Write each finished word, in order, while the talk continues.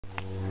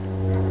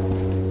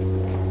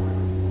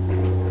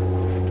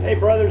Hey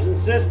brothers and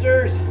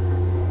sisters,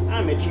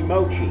 I'm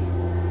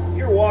Itchymoche.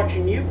 You're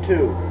watching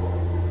YouTube.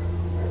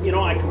 You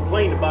know, I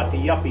complained about the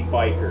yuppie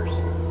bikers.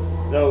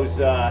 Those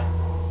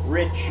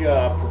rich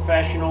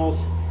professionals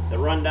that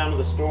run down to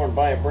the store and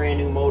buy a brand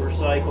new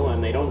motorcycle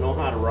and they don't know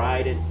how to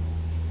ride it.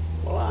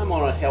 Well, I'm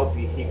going to help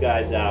you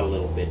guys out a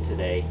little bit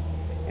today.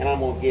 And I'm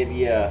going to give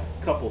you a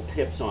couple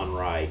tips on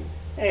riding.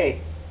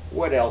 Hey,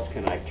 what else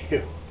can I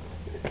do?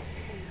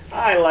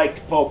 I like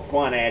to poke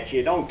fun at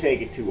you. Don't take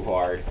it too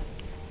hard.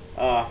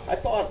 I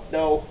thought,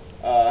 though,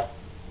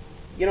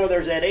 you know,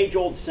 there's that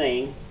age-old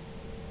saying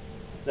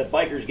that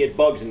bikers get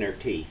bugs in their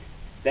teeth.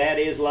 That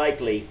is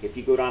likely if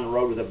you go down the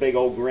road with a big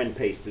old grin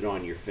pasted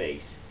on your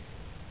face.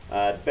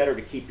 It's better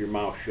to keep your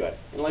mouth shut,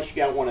 unless you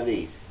got one of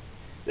these.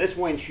 This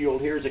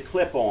windshield here is a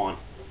clip-on.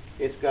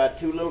 It's got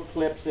two little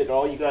clips that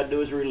all you got to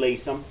do is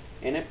release them,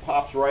 and it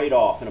pops right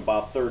off in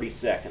about 30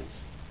 seconds.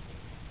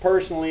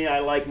 Personally, I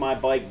like my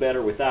bike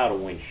better without a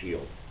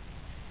windshield.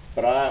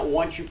 But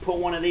once you put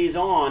one of these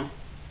on,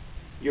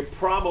 you're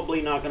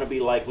probably not going to be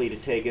likely to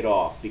take it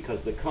off because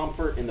the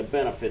comfort and the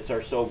benefits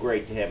are so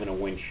great to having a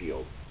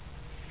windshield.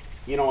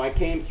 You know, I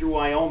came through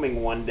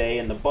Wyoming one day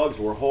and the bugs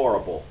were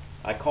horrible.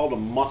 I called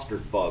them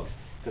mustard bugs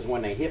because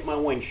when they hit my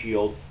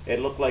windshield, it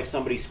looked like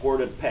somebody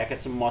squirted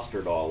packets of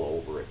mustard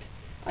all over it.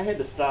 I had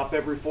to stop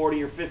every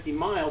 40 or 50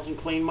 miles and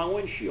clean my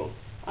windshield.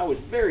 I was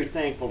very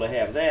thankful to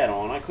have that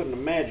on. I couldn't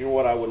imagine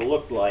what I would have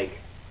looked like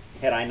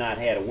had I not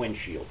had a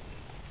windshield.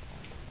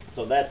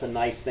 So that's a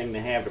nice thing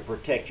to have to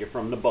protect you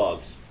from the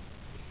bugs.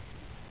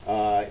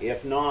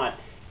 If not,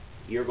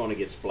 you're going to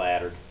get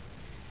splattered.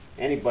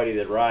 Anybody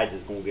that rides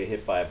is going to get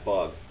hit by a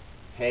bug.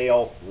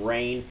 Hail,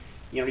 rain.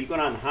 You know, you go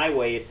down the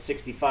highway at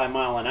 65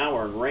 miles an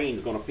hour and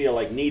rain's going to feel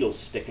like needles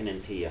sticking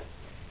into you.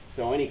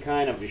 So any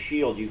kind of a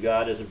shield you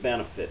got is a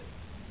benefit.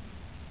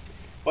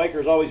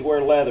 Bikers always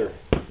wear leather.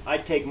 I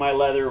take my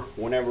leather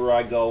whenever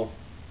I go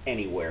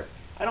anywhere.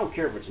 I don't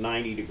care if it's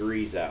 90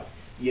 degrees out.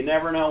 You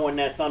never know when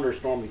that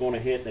thunderstorm is going to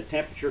hit and the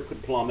temperature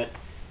could plummet.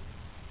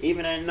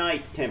 Even at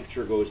night the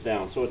temperature goes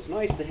down. So it's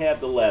nice to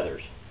have the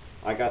leathers.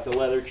 I got the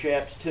leather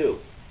chaps too.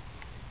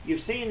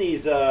 You've seen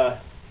these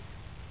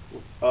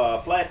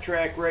flat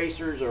track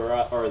racers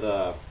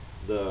or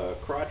the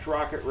crotch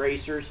rocket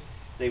racers.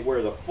 They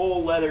wear the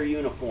full leather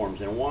uniforms.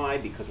 And why?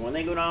 Because when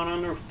they go down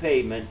on the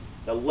pavement,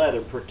 the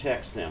leather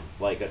protects them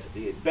like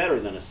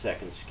better than a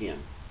second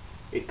skin.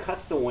 It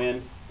cuts the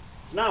wind.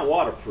 It's not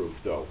waterproof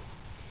though.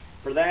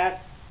 For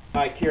that,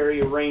 I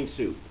carry a rain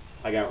suit.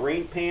 I got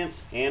rain pants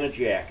and a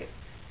jacket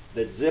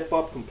that zip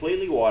up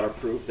completely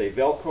waterproof. They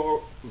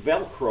velcro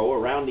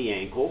around the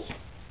ankles,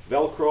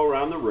 velcro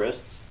around the wrists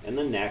and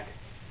the neck,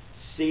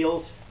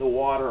 seals the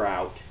water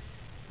out.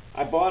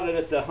 I bought it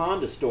at the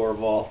Honda store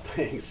of all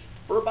things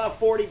for about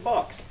 40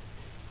 bucks.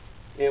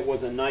 It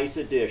was a nice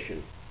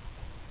addition.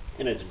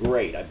 And it's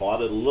great. I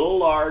bought it a little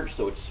large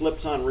so it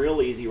slips on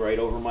real easy right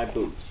over my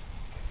boots.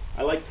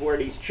 I like to wear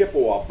these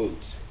Chippewa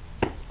boots.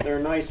 They're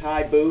nice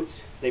high boots.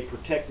 They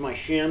protect my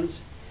shins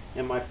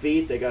and my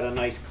feet. They got a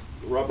nice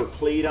rubber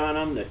cleat on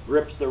them that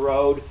grips the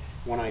road.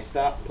 When I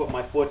stop and put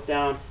my foot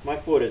down,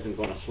 my foot isn't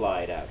going to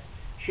slide out.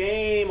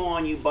 Shame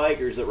on you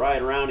bikers that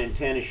ride around in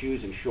tennis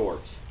shoes and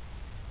shorts.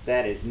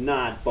 That is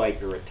not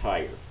biker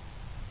attire.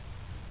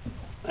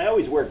 I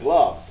always wear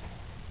gloves.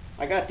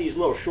 I got these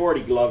little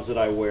shorty gloves that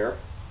I wear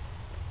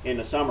in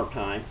the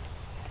summertime,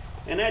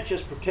 and that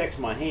just protects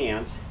my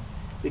hands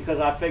because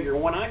I figure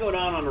when I go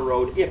down on the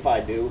road, if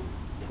I do,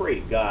 pray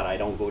to God I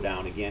don't go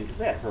down again because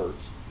that hurts.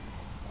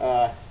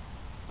 I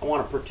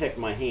want to protect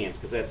my hands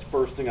because that's the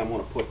first thing I'm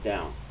going to put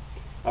down.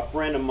 A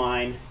friend of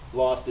mine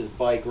lost his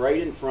bike right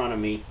in front of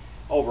me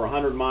over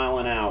 100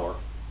 miles an hour,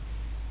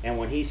 and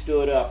when he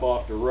stood up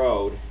off the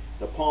road,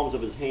 the palms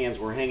of his hands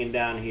were hanging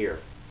down here.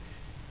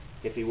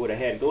 If he would have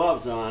had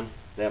gloves on,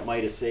 that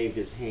might have saved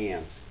his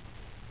hands.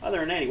 Other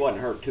than that, he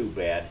wasn't hurt too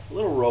bad. A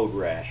little road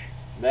rash.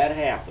 That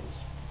happens.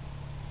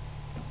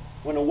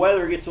 When the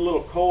weather gets a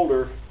little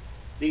colder,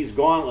 these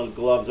gauntlet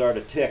gloves are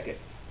the ticket.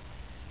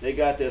 They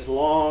got this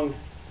long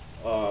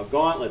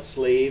gauntlet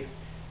sleeve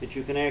that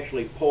you can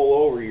actually pull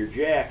over your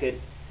jacket,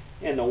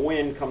 and the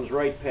wind comes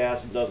right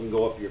past and doesn't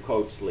go up your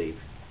coat sleeve.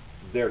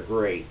 They're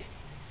great.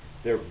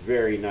 They're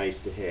very nice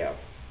to have.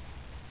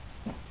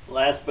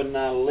 Last but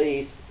not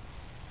least,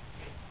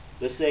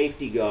 the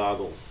safety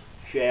goggles.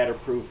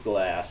 Shatterproof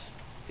glass.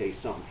 In case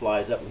something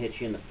flies up and hits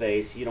you in the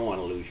face, you don't want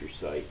to lose your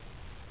sight.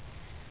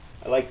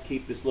 I like to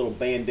keep this little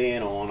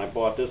bandana on. I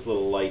bought this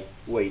little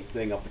lightweight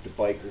thing up at the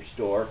biker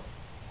store.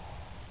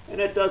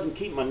 And it doesn't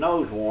keep my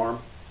nose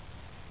warm.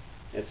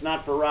 It's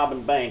not for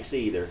robbing banks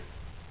either.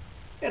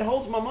 It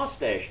holds my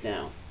mustache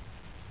down.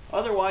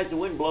 Otherwise the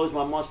wind blows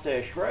my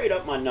mustache right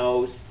up my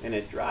nose and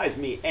it drives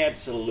me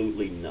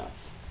absolutely nuts.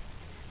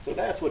 So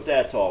that's what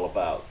that's all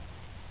about.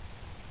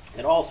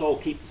 It also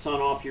will keep the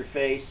sun off your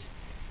face.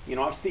 You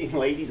know, I've seen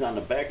ladies on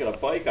the back of the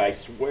bike, I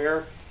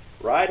swear,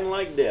 riding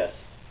like this.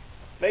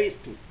 Face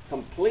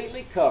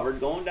completely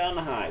covered, going down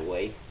the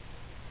highway.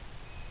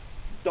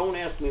 Don't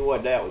ask me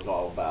what that was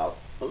all about.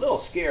 A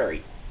little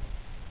scary.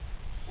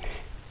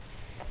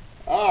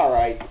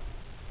 Alright.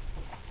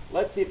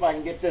 Let's see if I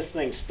can get this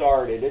thing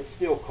started. It's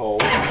still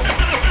cold.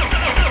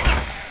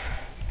 I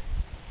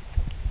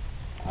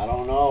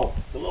don't know.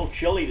 It's a little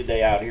chilly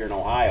today out here in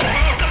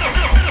Ohio.